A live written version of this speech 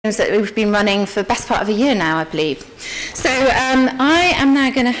that we've been running for the best part of a year now, I believe. So I am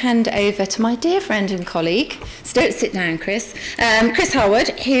now going to hand over to my dear friend and colleague, so don't sit down, Chris, Chris Harwood,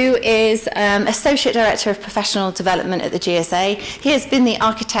 who is Associate Director of Professional Development at the GSA. He has been the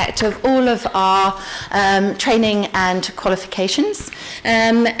architect of all of our training and qualifications,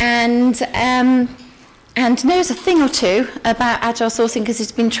 and knows a thing or two about Agile Sourcing because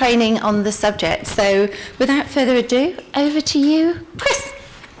he's been training on the subject. So without further ado, over to you, Chris.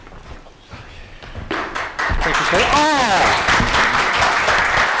 Thank you, Kate.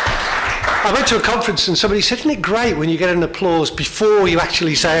 I went to a conference and somebody said, isn't it great when you get an applause before you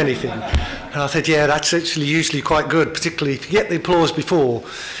actually say anything? And I said, yeah, that's actually usually quite good, particularly if you get the applause before.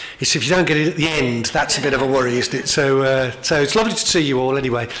 It's if you don't get it at the end, that's a bit of a worry, isn't it? So it's lovely to see you all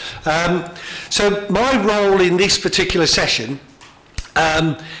anyway. So my role in this particular session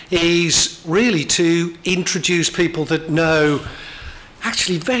is really to introduce people that know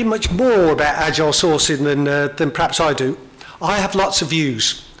actually very much more about Agile Sourcing than perhaps I do. I have lots of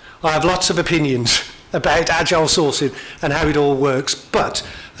views. I have lots of opinions about Agile Sourcing and how it all works. But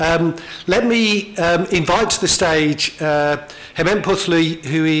let me invite to the stage Hemant Puthli,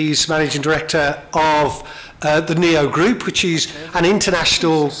 who is Managing Director of the NEO Group, which is an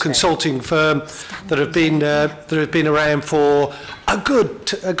international consulting firm that have been around for a good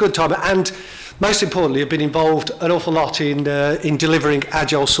time, and most importantly, have been involved an awful lot in delivering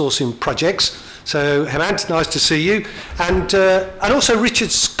Agile Sourcing projects. So, Hemant, nice to see you. And also Richard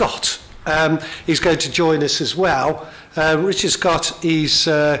Scott is going to join us as well. Richard Scott is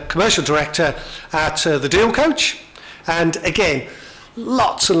Commercial Director at the Deal Coach. And again,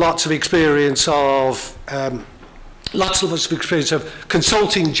 lots and lots of experience of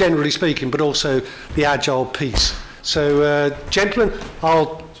consulting, generally speaking, but also the Agile piece. So, gentlemen,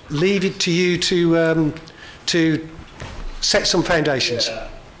 I'll leave it to you to set some foundations. Yeah.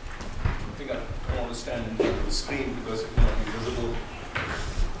 I think I want to stand in front of the screen because it will not be visible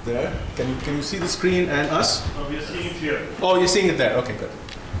there. Can you see the screen and us? No, we are seeing it here. Oh, you're seeing it there. Okay, good.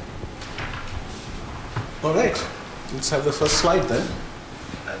 All right. Let's have the first slide then.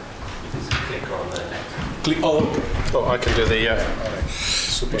 Just click on the next. Click. Oh, okay. Oh, I can do the All right.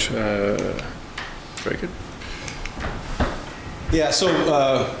 Super. Very good. Yeah,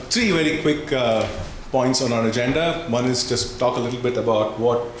 so three very quick points on our agenda. One is just talk a little bit about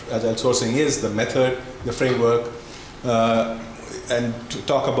what Agile Sourcing is, the method, the framework, and to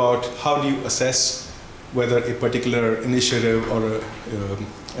talk about how do you assess whether a particular initiative or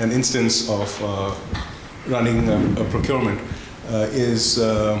an instance of running a procurement is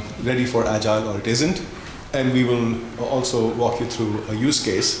ready for Agile or it isn't. And we will also walk you through a use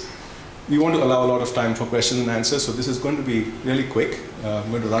case. We want to allow a lot of time for questions and answers, so this is going to be really quick. I'm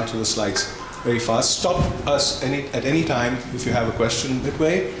going to run through the slides very fast. Stop us at any time if you have a question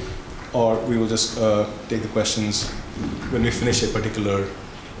midway, or we will just take the questions when we finish a particular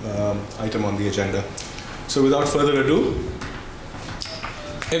item on the agenda. So without further ado,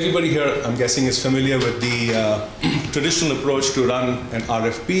 everybody here, I'm guessing, is familiar with the traditional approach to run an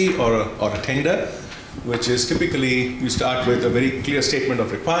RFP or a tender, which is typically you start with a very clear statement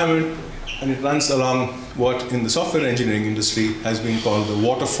of requirement, and it runs along what in the software engineering industry has been called the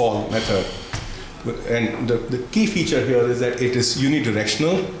waterfall method. And the key feature here is that it is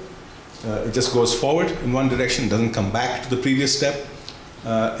unidirectional. It just goes forward in one direction, doesn't come back to the previous step,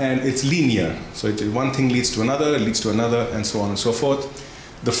 and it's linear. So one thing leads to another, and so on and so forth.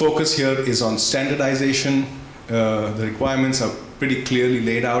 The focus here is on standardization. The requirements are pretty clearly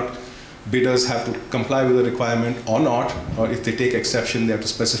laid out. Bidders have to comply with the requirement or not, or if they take exception, they have to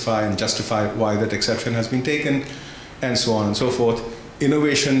specify and justify why that exception has been taken, and so on and so forth.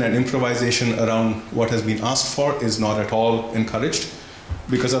 Innovation and improvisation around what has been asked for is not at all encouraged,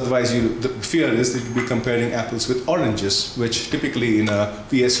 because otherwise the fear is that you'll be comparing apples with oranges, which typically in a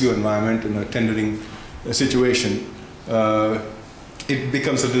PSU environment, in a tendering situation, it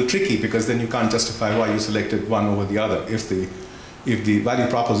becomes a little tricky, because then you can't justify why you selected one over the other if the value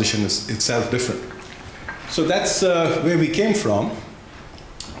proposition is itself different. So that's where we came from.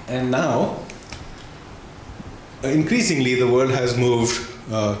 And now, increasingly, the world has moved,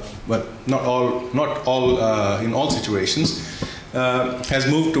 but not all in all situations, has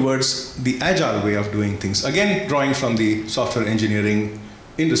moved towards the agile way of doing things. Again, drawing from the software engineering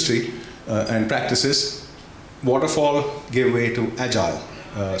industry and practices, waterfall gave way to agile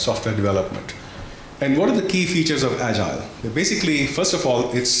software development. And what are the key features of Agile? Basically, first of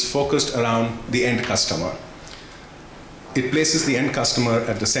all, it's focused around the end customer. It places the end customer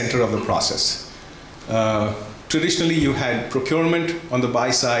at the center of the process. Traditionally, you had procurement on the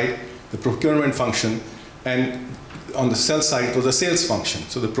buy side, the procurement function, and on the sell side, it was a sales function.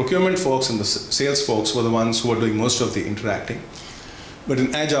 So the procurement folks and the sales folks were the ones who were doing most of the interacting. But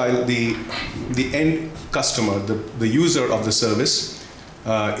in Agile, the end customer, the user of the service,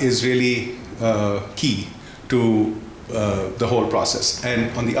 is really key to the whole process.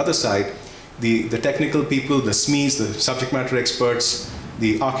 And on the other side, the technical people, the SMEs, the subject matter experts,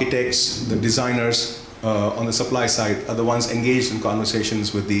 the architects, the designers on the supply side are the ones engaged in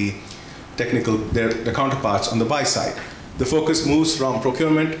conversations with the technical, the counterparts on the buy side. The focus moves from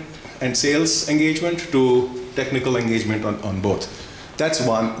procurement and sales engagement to technical engagement on both. That's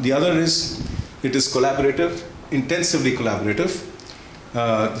one. The other is, it is collaborative, intensively collaborative.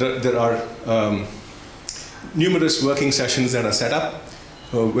 There are numerous working sessions that are set up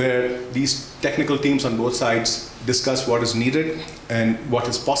where these technical teams on both sides discuss what is needed and what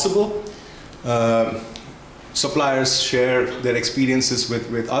is possible. Suppliers share their experiences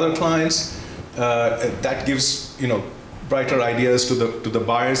with other clients. That gives, brighter ideas to the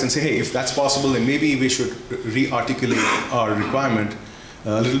buyers and say, hey, if that's possible, then maybe we should re-articulate our requirement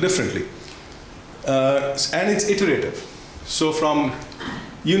a little differently. And it's iterative. So from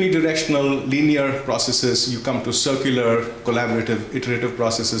unidirectional linear processes, you come to circular, collaborative, iterative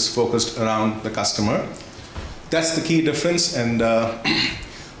processes focused around the customer. That's the key difference. And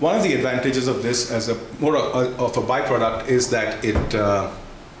one of the advantages of this as more of a byproduct is that it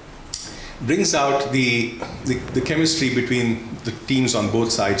brings out the chemistry between the teams on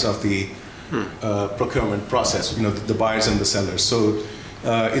both sides of the procurement process, the buyers and the sellers. So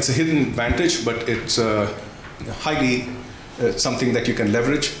it's a hidden advantage, but it's highly something that you can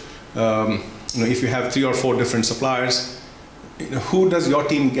leverage. If you have 3 or 4 different suppliers, who does your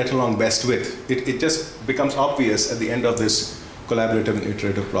team get along best with? It just becomes obvious at the end of this collaborative and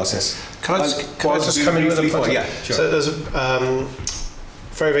iterative process. Can I just come in with a point? Yeah, sure. So there's a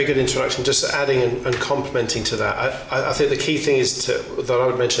very, very good introduction. Just adding and complementing to that, I think the key thing that I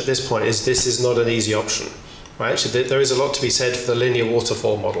would mention at this point is this is not an easy option. Right? Actually, there is a lot to be said for the linear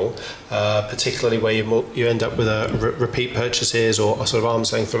waterfall model, particularly where you end up with repeat purchases or a sort of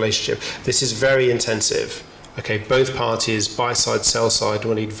arm's length relationship. This is very intensive. Okay, both parties, buy side, sell side,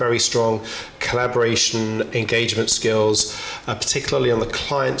 will need very strong collaboration, engagement skills, particularly on the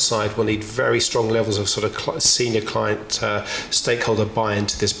client side, will need very strong levels of sort of senior client stakeholder buy-in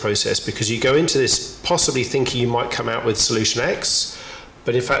to this process, because you go into this possibly thinking you might come out with solution X,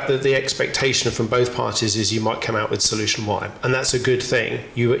 but in fact, the expectation from both parties is you might come out with solution Y. And that's a good thing.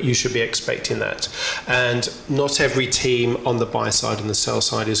 You should be expecting that. And not every team on the buy side and the sell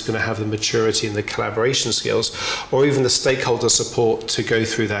side is going to have the maturity and the collaboration skills, or even the stakeholder support to go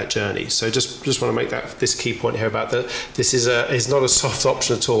through that journey. So just want to make this key point here about that. This is not a soft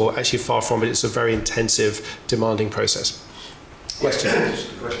option at all. Actually, far from it. It's a very intensive, demanding process. Question? Yeah,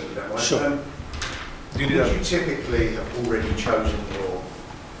 just a question if you don't mind. Sure. Would you typically have already chosen your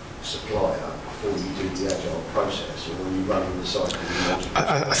supplier before you do the Agile process, or when you run the cycle?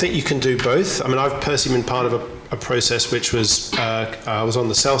 I think you can do both. I mean, I've personally been part of a process which was, I was on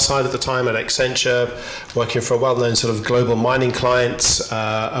the sell side at the time at Accenture, working for a well-known sort of global mining client,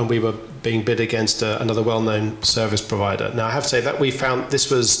 and we were being bid against another well-known service provider. Now, I have to say that we found,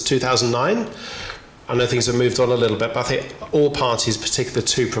 this was 2009, I know things have moved on a little bit, but I think all parties, particularly the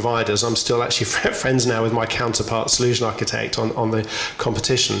 2 providers, I'm still actually friends now with my counterpart solution architect on the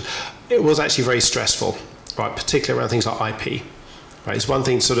competition. It was actually very stressful, right? Particularly around things like IP. Right? It's one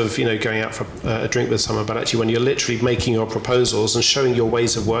thing sort of, going out for a drink with someone, but actually when you're literally making your proposals and showing your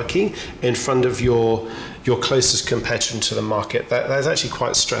ways of working in front of your closest competitor to the market, that's actually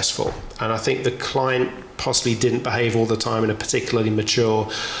quite stressful. And I think the client possibly didn't behave all the time in a particularly mature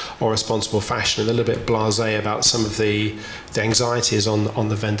or responsible fashion, a little bit blasé about some of the anxieties on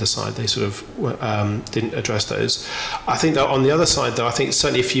the vendor side. They sort of didn't address those. I think that on the other side, though, I think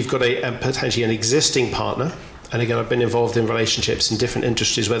certainly if you've got potentially an existing partner, and again, I've been involved in relationships in different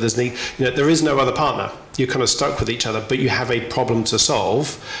industries where there's there is no other partner. You're kind of stuck with each other, but you have a problem to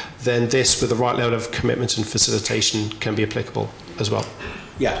solve, then this, with the right level of commitment and facilitation, can be applicable as well.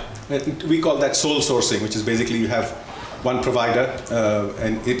 Yeah, we call that soul sourcing, which is basically you have one provider,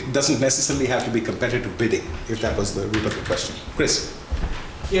 and it doesn't necessarily have to be competitive bidding, if that was the root of the question. Chris?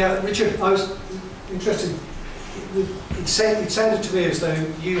 Yeah, Richard, I was interested. It sounded to me as though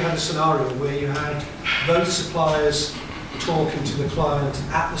you had a scenario where you had both suppliers talking to the client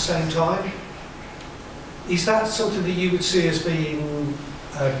at the same time. Is that something that you would see as being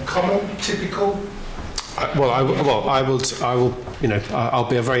common, typical? I'll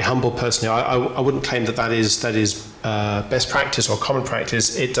be a very humble person here. I wouldn't claim that is best practice or common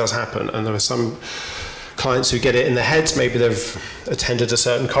practice. It does happen, and there are some clients who get it in their heads. Maybe they've attended a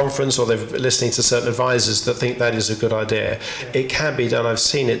certain conference or they've listening to certain advisors that think that is a good idea. It can be done. I've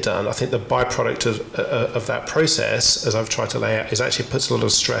seen it done. I think the byproduct of that process, as I've tried to lay out, is actually puts a lot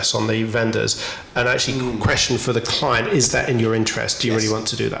of stress on the vendors and actually question for the client, is that in your interest? Do you really want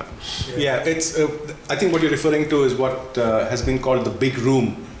to do that? Yeah, it's. I think what you're referring to is what has been called the big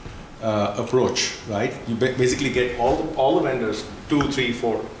room approach, right? You basically get all the vendors, 2, 3,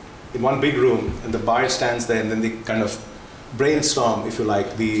 4, in one big room, and the buyer stands there, and then they kind of brainstorm, if you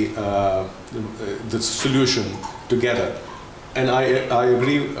like, the solution together. And I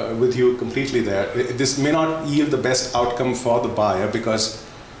agree with you completely there. This may not yield the best outcome for the buyer, because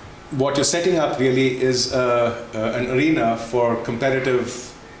what you're setting up really is an arena for competitive,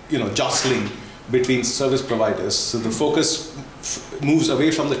 jostling between service providers. So the focus moves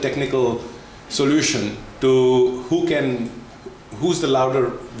away from the technical solution to who's the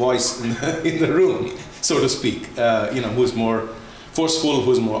louder voice in the room, so to speak. Who's more forceful,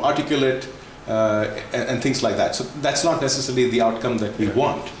 who's more articulate, and things like that. So that's not necessarily the outcome that we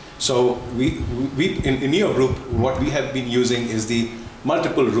want. So we in your group, what we have been using is the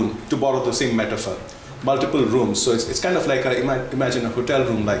multiple room, to borrow the same metaphor, multiple rooms. So it's kind of like imagine a hotel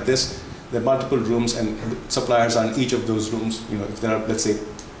room like this. There are multiple rooms, and suppliers are in each of those rooms. If there are, let's say,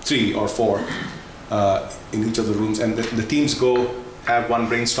 3 or 4 in each of the rooms, and the teams go have one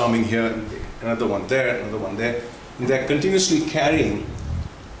brainstorming here, another one there, another one there, and they're continuously carrying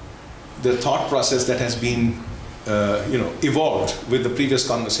the thought process that has been, evolved with the previous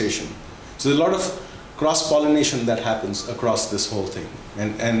conversation. So there's a lot of cross-pollination that happens across this whole thing,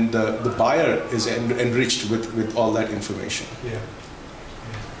 and the buyer is enriched with all that information. Yeah.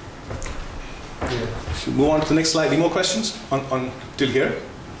 Should we move on to the next slide? Any more questions on till here?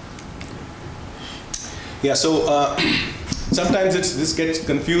 Yeah. So sometimes this gets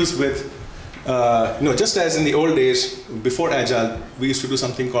confused with, just as in the old days before Agile, we used to do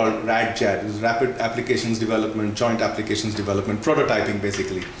something called RADJAD, it was Rapid Applications Development, Joint Applications Development, prototyping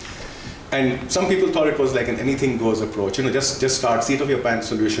basically. And some people thought it was like an anything goes approach. Just start, seat of your pants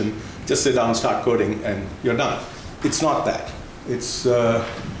solution, just sit down, start coding, and you're done. It's not that. This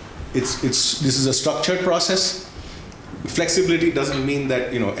is a structured process. Flexibility doesn't mean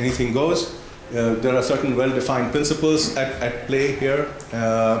that anything goes. There are certain well-defined principles at play here.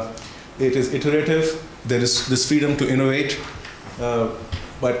 It is iterative. There is this freedom to innovate.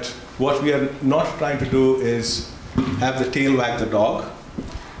 But what we are not trying to do is have the tail wag the dog,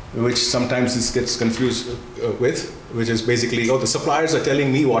 which sometimes this gets confused with, which is basically, the suppliers are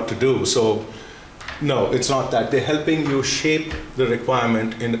telling me what to do. So no, it's not that. They're helping you shape the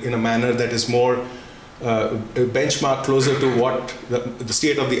requirement in a manner that is more a benchmark closer to what the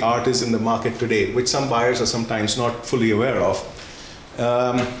state of the art is in the market today, which some buyers are sometimes not fully aware of.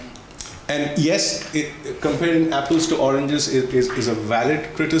 And yes, comparing apples to oranges is a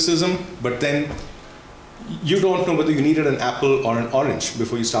valid criticism, but then you don't know whether you needed an apple or an orange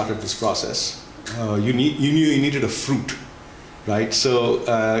before you started this process. You knew you needed a fruit. Right, so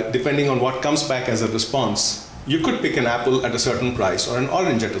depending on what comes back as a response, you could pick an apple at a certain price or an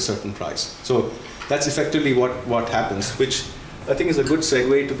orange at a certain price. So that's effectively what happens, which I think is a good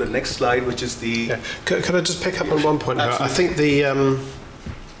segue to the next slide, which is the... Yeah. Could I just pick up on one point? I think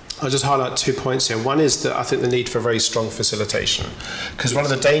I'll just highlight 2 points here. One is that I think the need for very strong facilitation, because one of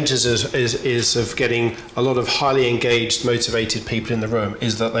the dangers is of getting a lot of highly engaged, motivated people in the room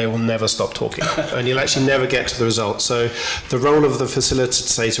is that they will never stop talking, and you'll actually never get to the result. So the role of the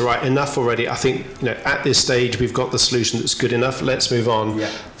facilitator, right, enough already. I think at this stage we've got the solution that's good enough. Let's move on.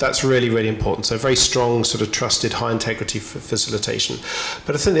 Yeah. That's really, really important. So very strong, sort of trusted, high integrity facilitation.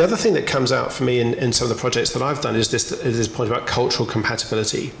 But I think the other thing that comes out for me in some of the projects that I've done is this point about cultural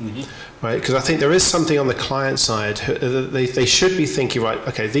compatibility. Mm-hmm. Right, because I think there is something on the client side. They should be thinking, right,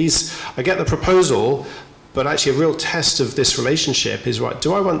 okay, I get the proposal, but actually a real test of this relationship is, right,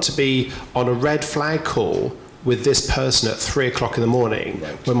 do I want to be on a red flag call with this person at 3 o'clock in the morning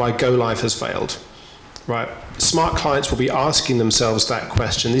when my go live has failed? Right, smart clients will be asking themselves that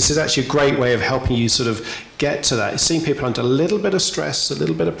question. This is actually a great way of helping you sort of get to that. Seeing people under a little bit of stress, a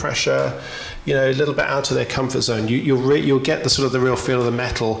little bit of pressure, a little bit out of their comfort zone. You'll get the sort of the real feel of the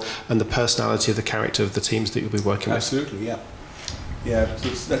metal and the personality of the character of the teams that you'll be working with. Absolutely, yeah. Yeah,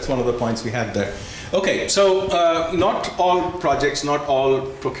 so that's one of the points we had there. Okay, so not all projects, not all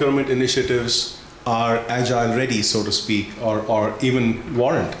procurement initiatives are agile ready, so to speak, or even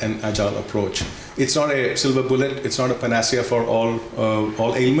warrant an agile approach. It's not a silver bullet. It's not a panacea for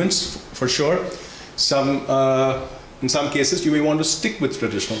all ailments, for sure. In some cases, you may want to stick with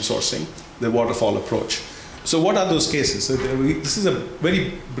traditional sourcing, the waterfall approach. So what are those cases? So this is a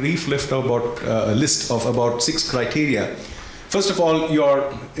very brief list of about 6 criteria. First of all,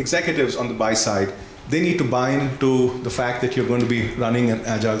 your executives on the buy side, they need to buy into the fact that you're going to be running an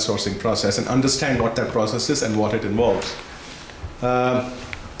agile sourcing process and understand what that process is and what it involves.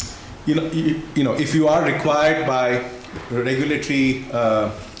 If you are required by regulatory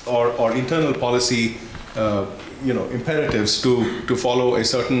or internal policy, imperatives to follow a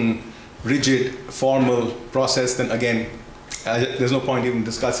certain rigid, formal process, then again, there's no point even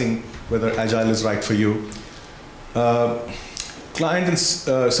discussing whether agile is right for you. Client and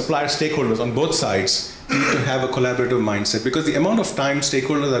supplier stakeholders on both sides need to have a collaborative mindset, because the amount of time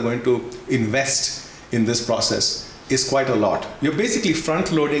stakeholders are going to invest in this process is quite a lot. You're basically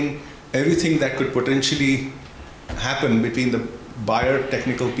front-loading everything that could potentially happen between the buyer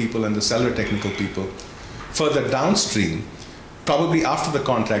technical people and the seller technical people. Further downstream, probably after the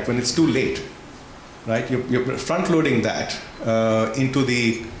contract, when it's too late, right? You're front-loading that into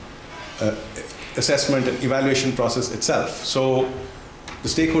the assessment and evaluation process itself. So the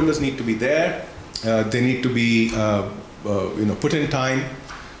stakeholders need to be there. They need to be put in time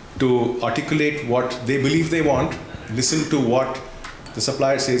to articulate what they believe they want, listen to what the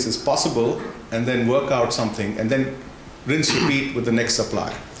supplier says is possible, and then work out something, and then rinse, repeat with the next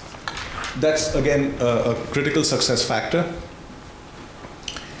supplier. That's, again, a critical success factor.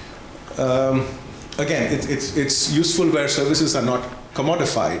 Again, it's useful where services are not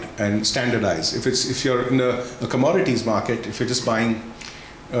commodified and standardized. If you're in a commodities market, if you're just buying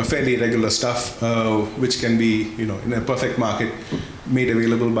fairly regular stuff, which can be, in a perfect market, made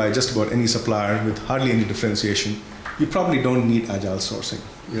available by just about any supplier with hardly any differentiation, you probably don't need agile sourcing.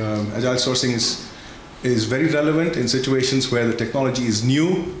 Agile sourcing is very relevant in situations where the technology is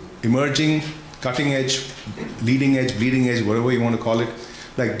new, emerging, cutting edge, leading edge, bleeding edge, whatever you want to call it,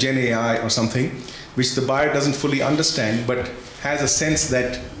 like Gen AI or something, which the buyer doesn't fully understand, but has a sense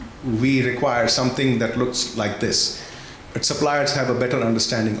that we require something that looks like this. But suppliers have a better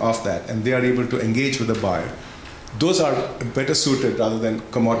understanding of that, and they are able to engage with the buyer. Those are better suited rather than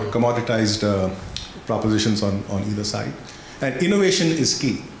commoditized propositions on either side. And innovation is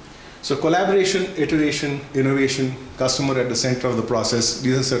key. So collaboration, iteration, innovation, customer at the center of the process,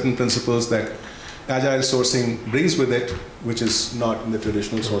 these are certain principles that agile sourcing brings with it, which is not in the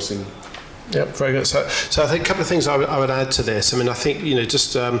traditional sourcing. Yep, very good. So I think a couple of things I would add to this. I mean, I think,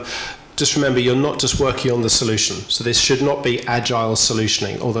 just remember, you're not just working on the solution. So this should not be agile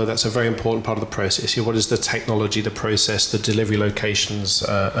solutioning, although that's a very important part of the process. What is the technology, the process, the delivery locations,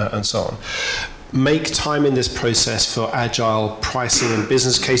 and so on. Make time in this process for agile pricing and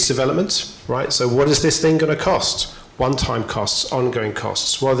business case development, right? So what is this thing going to cost? One-time costs, ongoing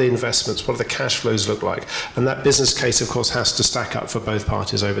costs, what are the investments, what do the cash flows look like? And that business case, of course, has to stack up for both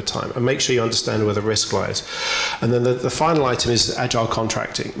parties over time. And make sure you understand where the risk lies. And then the final item is agile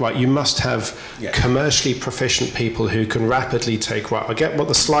contracting, right? You must have commercially proficient people who can rapidly take, right, I get what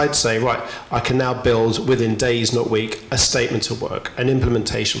the slides say, right, I can now build within days, not weeks, a statement of work, an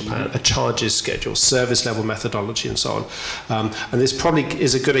implementation plan, a charges schedule, service level methodology, and so on. And this probably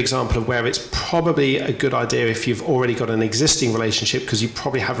is a good example of where it's probably a good idea if you've already got an existing relationship, because you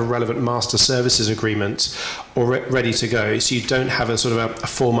probably have a relevant master services agreement ready to go, so you don't have a sort of a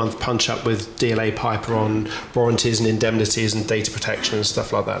 4-month punch up with DLA Piper on warranties and indemnities and data protection and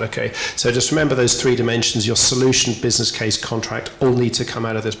stuff like that. Okay, so just remember those 3 dimensions: your solution, business case, contract, all need to come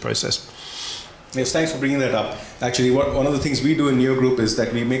out of this process. Yes, thanks for bringing that up. Actually, one of the things we do in Neo Group is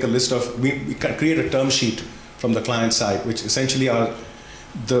that we make a list of, we create a term sheet from the client side, which essentially are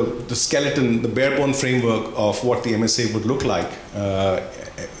the skeleton, the bare bone framework of what the MSA would look like,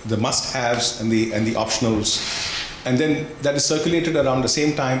 the must-haves and the optionals, and then that is circulated around the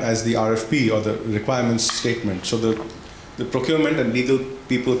same time as the RFP or the requirements statement. So the procurement and legal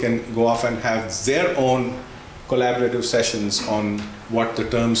people can go off and have their own collaborative sessions on what the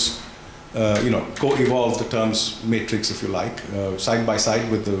terms, co-evolve the terms matrix, if you like, side by side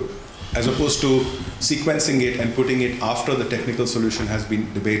with as opposed to sequencing it and putting it after the technical solution has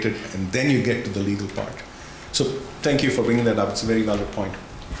been debated, and then you get to the legal part. So thank you for bringing that up. It's a very valid point.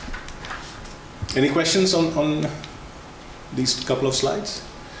 Any questions on these couple of slides?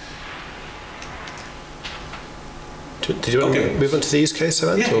 Did you want to move on to the use case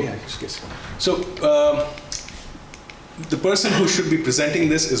event? Yeah, use case. So the person who should be presenting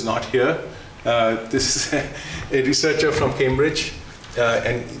this is not here. This is a researcher from Cambridge,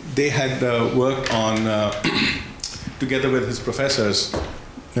 and they had worked on, together with his professors,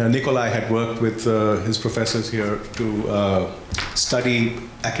 Nikolai had worked with his professors here to study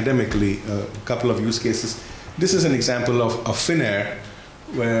academically a couple of use cases. This is an example of Finnair,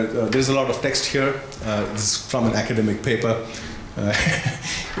 where there's a lot of text here. This is from an academic paper.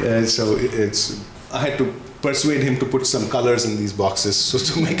 So I had to persuade him to put some colors in these boxes so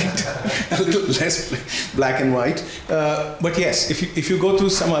to make it a little less black and white. But yes, if you go through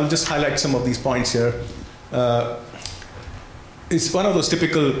some, I'll just highlight some of these points here. It's one of those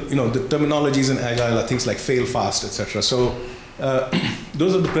typical, the terminologies in Agile are things like fail fast, etc. So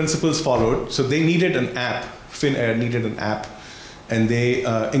those are the principles followed. So they needed an app, Finnair needed an app, and they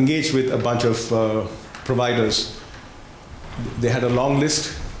engaged with a bunch of providers. They had a long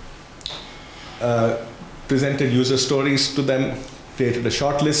list, presented user stories to them, created a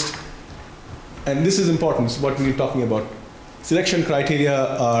short list. And this is important, it's what we're talking about. Selection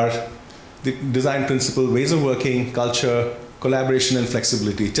criteria are the design principle, ways of working, culture, collaboration, and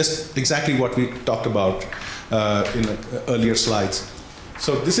flexibility. Just exactly what we talked about in earlier slides.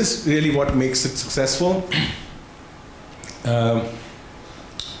 So this is really what makes it successful.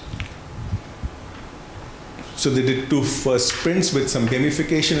 So they did 2 first sprints with some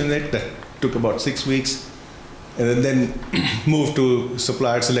gamification in it that took about 6 weeks. And then moved to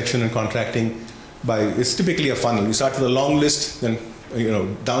supplier selection and contracting it's typically a funnel. You start with a long list, then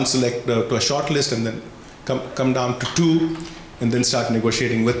down select to a short list, and then come down to 2, and then start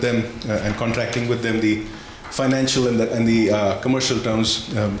negotiating with them and contracting with them the financial and the commercial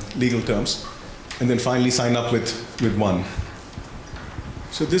terms, legal terms, and then finally sign up with 1.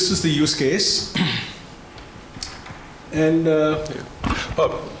 So this is the use case. And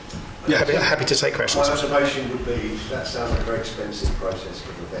happy to take questions. My observation would be that sounds like a very expensive process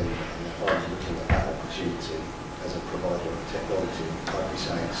for the vendor, and if I was looking at that opportunity as a provider of technology, I'd be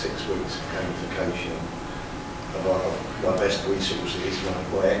saying 6 weeks of gamification of my best resources,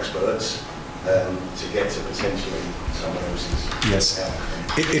 my experts, to get to potentially someone else's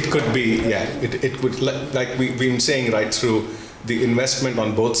outcome. It could be, yeah. It would, like we've been saying right through, the investment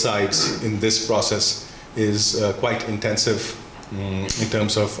on both sides in this process is quite intensive in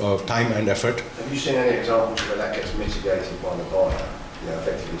terms of time and effort. Have you seen any examples where that gets mitigated by the buyer?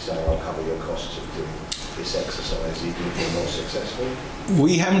 Effectively saying, I'll cover your costs of doing this exercise even if you're more successful?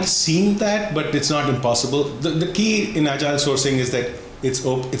 We haven't seen that, but it's not impossible. The key in Agile sourcing is that it's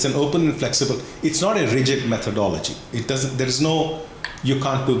an open and flexible. It's not a rigid methodology. There is no, you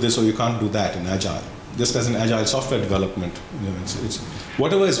can't do this or you can't do that in Agile. Just as in Agile software development, it's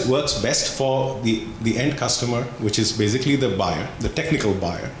whatever works best for the end customer, which is basically the buyer, the technical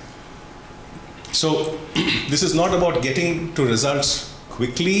buyer. So this is not about getting to results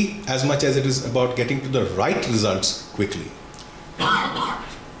quickly as much as it is about getting to the right results quickly.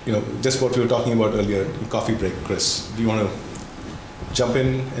 Just what we were talking about earlier in coffee break. Chris, do you want to jump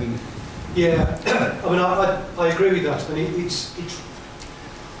in? Yeah, I agree with that.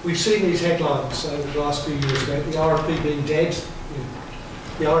 We've seen these headlines over the last few years about the RFP being dead.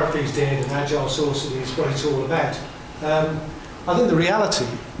 The RFP is dead and Agile Sourcing is what it's all about. I think the reality,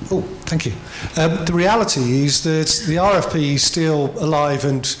 the reality is that the RFP is still alive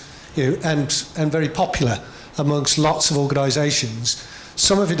and very popular amongst lots of organisations.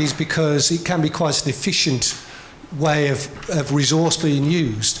 Some of it is because it can be quite an efficient way of resource being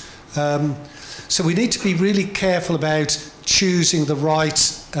used. So we need to be really careful about choosing the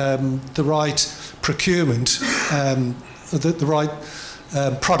right procurement, the right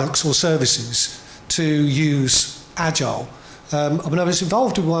products or services to use Agile. I was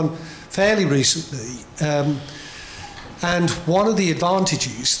involved in one fairly recently, and one of the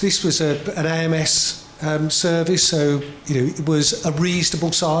advantages, this was an AMS service, so it was a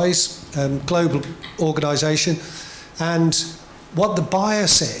reasonable size global organisation, and what the buyer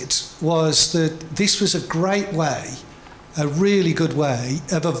said was that this was a great way, a really good way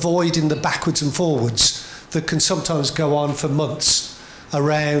of avoiding the backwards and forwards that can sometimes go on for months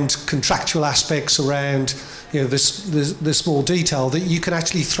around contractual aspects, around the small detail that you can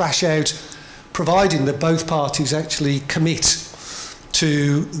actually thrash out, providing that both parties actually commit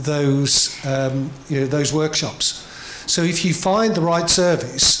to those those workshops. So if you find the right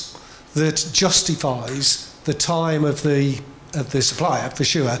service that justifies the time of the supplier, for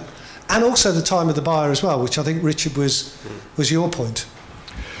sure, and also the time of the buyer as well, which I think, Richard, was your point.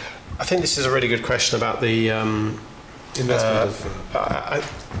 I think this is a really good question about the investment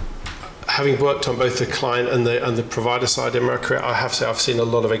having worked on both the client and the provider side in my career, I have to say I've seen a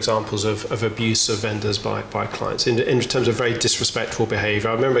lot of examples of abuse of vendors by clients in terms of very disrespectful behaviour.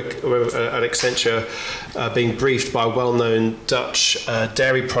 I remember at Accenture being briefed by a well-known Dutch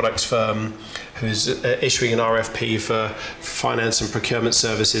dairy products firm who's issuing an RFP for finance and procurement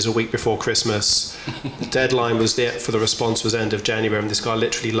services a week before Christmas. The deadline was for the response was end of January, and this guy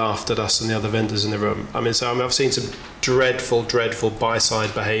literally laughed at us and the other vendors in the room. I've seen some dreadful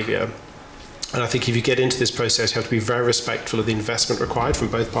buy-side behaviour. And I think if you get into this process, you have to be very respectful of the investment required from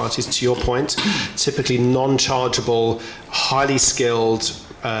both parties. To your point, typically non-chargeable, highly skilled,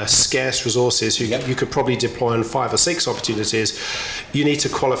 scarce resources who you could probably deploy on 5 or 6 opportunities. You need to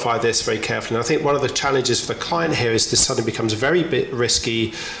qualify this very carefully. And I think one of the challenges for the client here is this suddenly becomes very bit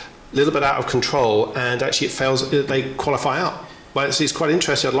risky, a little bit out of control, and actually it fails, they qualify out. Well, it's quite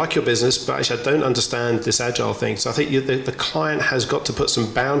interesting. I like your business, but actually I don't understand this agile thing. So I think the client has got to put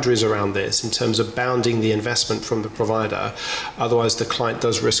some boundaries around this in terms of bounding the investment from the provider. Otherwise, the client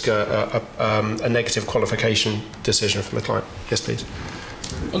does risk a negative qualification decision from the client. Yes, please.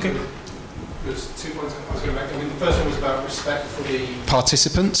 Okay. There's 2 points I was going to make. The first one was about respect for the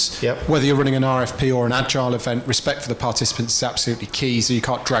participants. Yep. Whether you're running an RFP or an agile event, respect for the participants is absolutely key, so you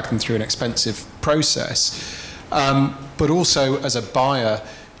can't drag them through an expensive process. But also, as a buyer,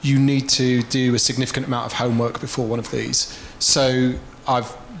 you need to do a significant amount of homework before one of these. So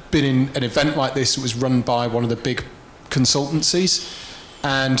I've been in an event like this that was run by one of the big consultancies,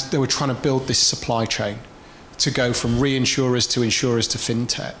 and they were trying to build this supply chain to go from reinsurers to insurers to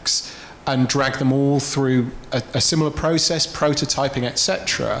fintechs, and drag them all through a similar process, prototyping,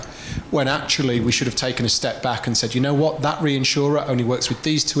 etc., when actually we should have taken a step back and said, you know what, that reinsurer only works with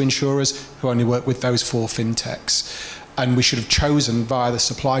these 2 insurers who only work with those 4 fintechs. And we should have chosen via the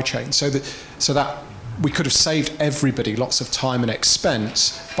supply chain so that we could have saved everybody lots of time and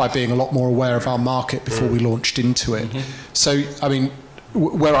expense by being a lot more aware of our market before we launched into it. So,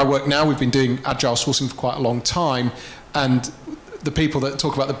 where I work now, we've been doing Agile Sourcing for quite a long time, and the people that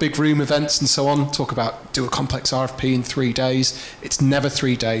talk about the big room events and so on talk about do a complex RFP in 3 days. It's never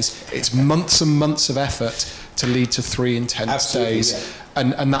 3 days. It's months and months of effort to lead to 3 intense days.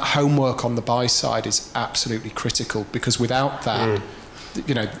 Yeah. And that homework on the buy side is absolutely critical, because without that,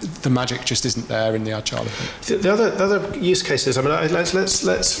 the magic just isn't there in the agile event. The other use cases,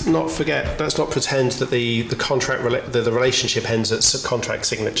 let's not forget, let's not pretend that the contract, the relationship ends at contract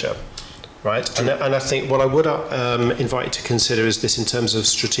signature. Right, and I think what I would invite you to consider is this in terms of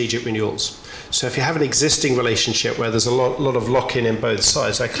strategic renewals. So if you have an existing relationship where there's a lot of lock-in in both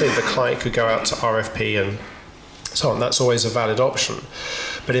sides, clearly the client could go out to RFP and so on. That's always a valid option.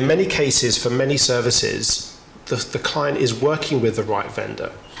 But in many cases, for many services, the client is working with the right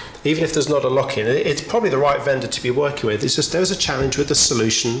vendor. Even if there's not a lock-in, it's probably the right vendor to be working with. It's just there's a challenge with the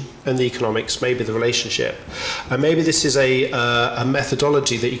solution and the economics, maybe the relationship. And maybe this is a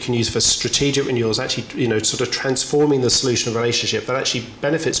methodology that you can use for strategic renewals, actually, sort of transforming the solution and relationship that actually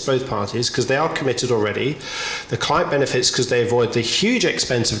benefits both parties because they are committed already. The client benefits because they avoid the huge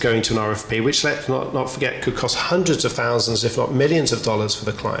expense of going to an RFP, which let's not forget could cost hundreds of thousands, if not millions of dollars for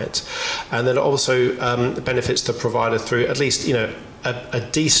the client. And then also benefits the provider through at least, a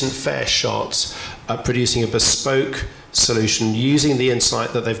decent fair shot at producing a bespoke solution using the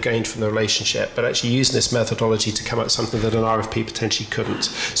insight that they've gained from the relationship, but actually using this methodology to come up with something that an RFP potentially couldn't.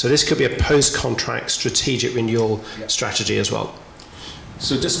 So this could be a post-contract strategic renewal strategy as well.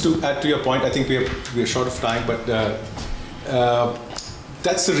 So just to add to your point, I think we are short of time, but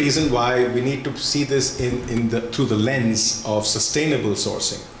that's the reason why we need to see this through the lens of sustainable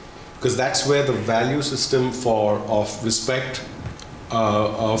sourcing, because that's where the value system of respect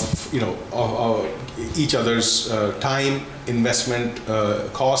of each other's time, investment,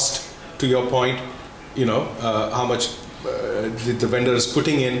 cost, to your point, how much the vendor is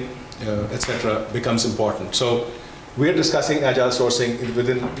putting in, etc., becomes important. So we are discussing agile sourcing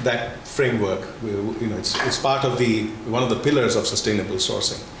within that framework. It's part of one of the pillars of sustainable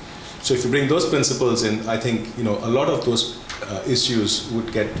sourcing. So if you bring those principles in, I think a lot of those issues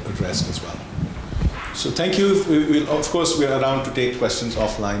would get addressed as well. So thank you. Of course, we're around to take questions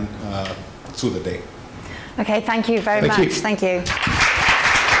offline through the day. Okay, thank you very much. Thank you.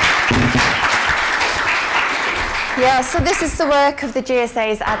 Yeah, so this is the work of the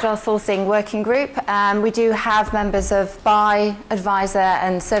GSA's Agile Sourcing Working Group. We do have members of buy, advisor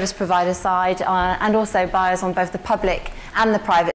and service provider side, and also buyers on both the public and the private